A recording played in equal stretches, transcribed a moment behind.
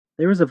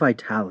There is a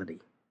vitality,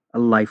 a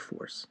life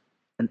force,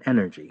 an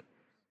energy,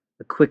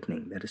 a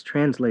quickening that is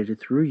translated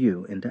through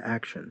you into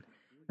action,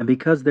 and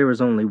because there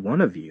is only one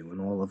of you in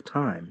all of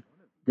time,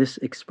 this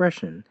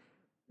expression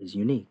is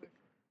unique.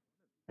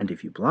 And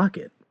if you block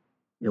it,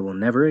 it will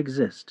never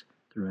exist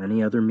through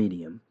any other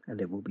medium,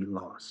 and it will be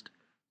lost.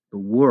 The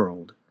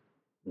world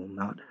will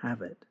not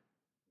have it.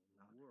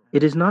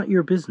 It is not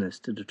your business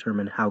to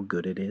determine how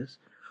good it is,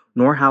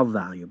 nor how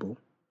valuable,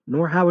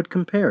 nor how it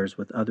compares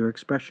with other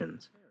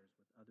expressions.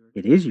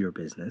 It is your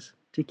business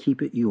to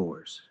keep it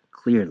yours,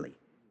 clearly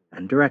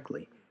and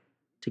directly,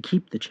 to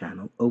keep the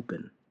channel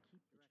open.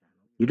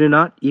 You do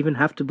not even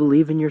have to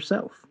believe in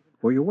yourself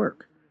or your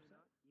work.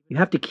 You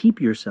have to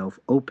keep yourself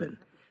open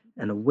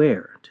and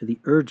aware to the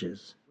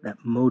urges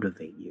that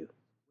motivate you.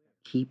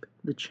 Keep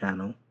the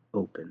channel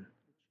open.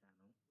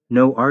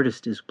 No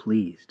artist is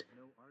pleased.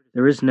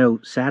 There is no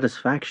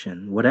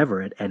satisfaction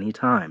whatever at any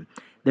time.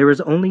 There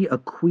is only a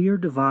queer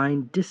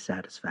divine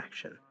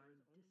dissatisfaction,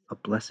 a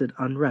blessed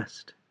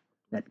unrest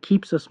that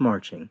keeps us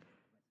marching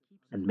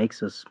and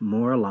makes us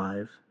more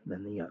alive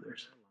than the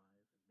others.